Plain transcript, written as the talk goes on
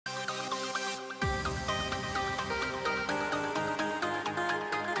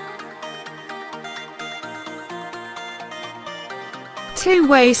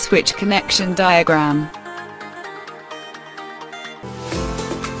Two-way switch connection diagram.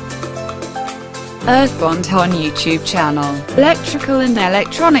 Earth Bondhon YouTube channel, Electrical and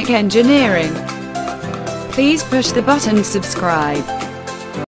Electronic Engineering. Please push the button subscribe.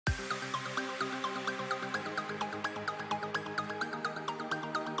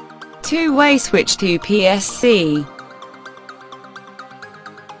 Two-way switch to PSC.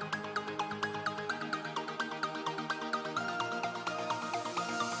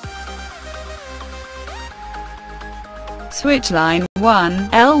 Switch line 1,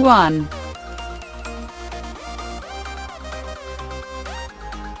 L1.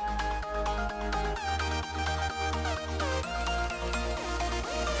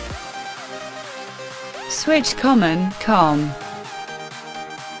 Switch common, COM.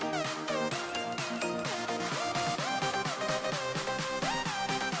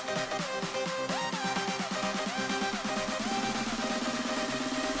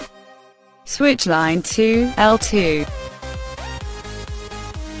 Switch line 2, L2.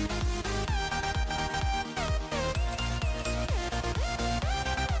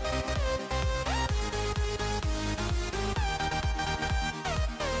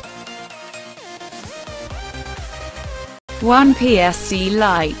 One PSC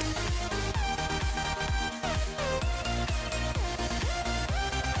light.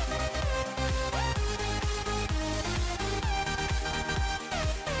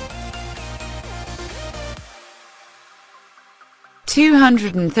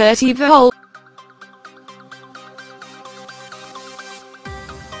 $230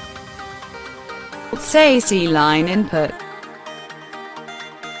 AC line input.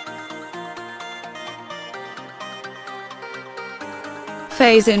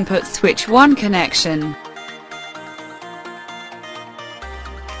 Phase input switch 1 connection.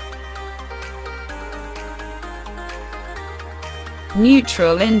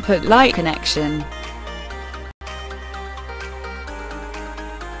 Neutral input light connection.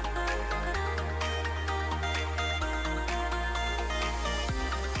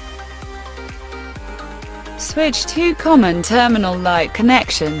 Switch 2 common terminal light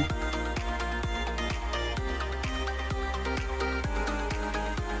connection.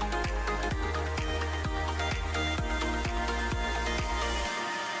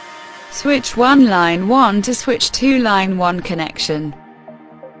 Switch 1 line 1 to switch 2 line 1 connection.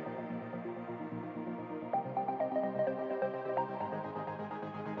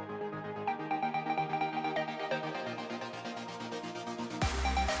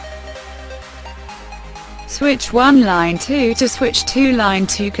 Switch 1 line 2 to switch 2 line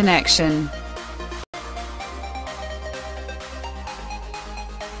 2 connection.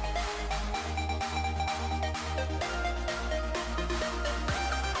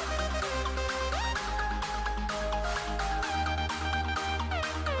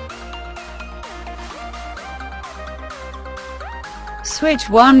 Switch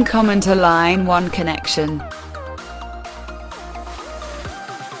 1 common to line 1 connection.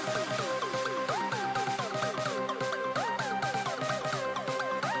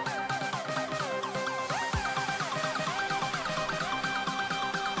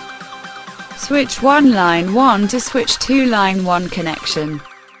 Switch 1 line 1 to switch 2 line 1 connection.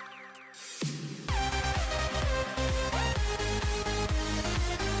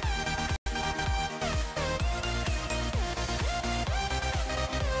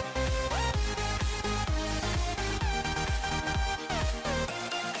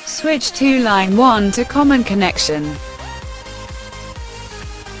 Switch 2 line 1 to common connection.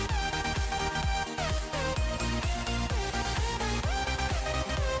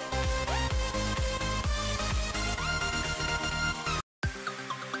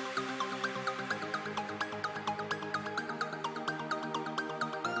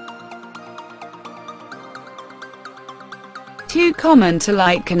 Two common to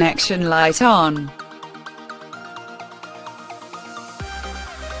light connection light on.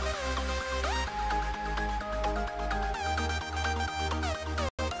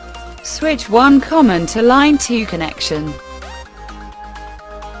 Switch 1 common to line 2 connection.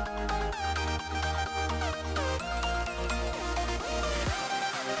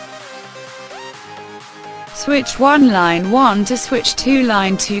 Switch 1 line 1 to switch 2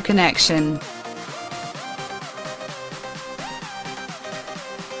 line 2 connection.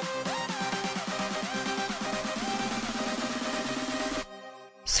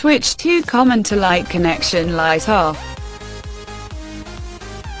 Switch 2 common to light connection light off.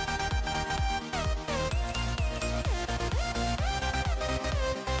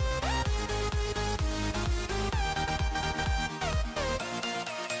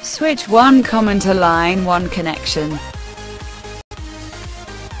 Switch 1 common to line 1 connection.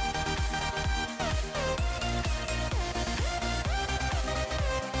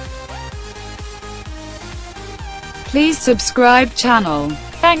 Please subscribe channel.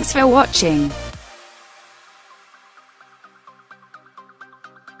 Thanks for watching.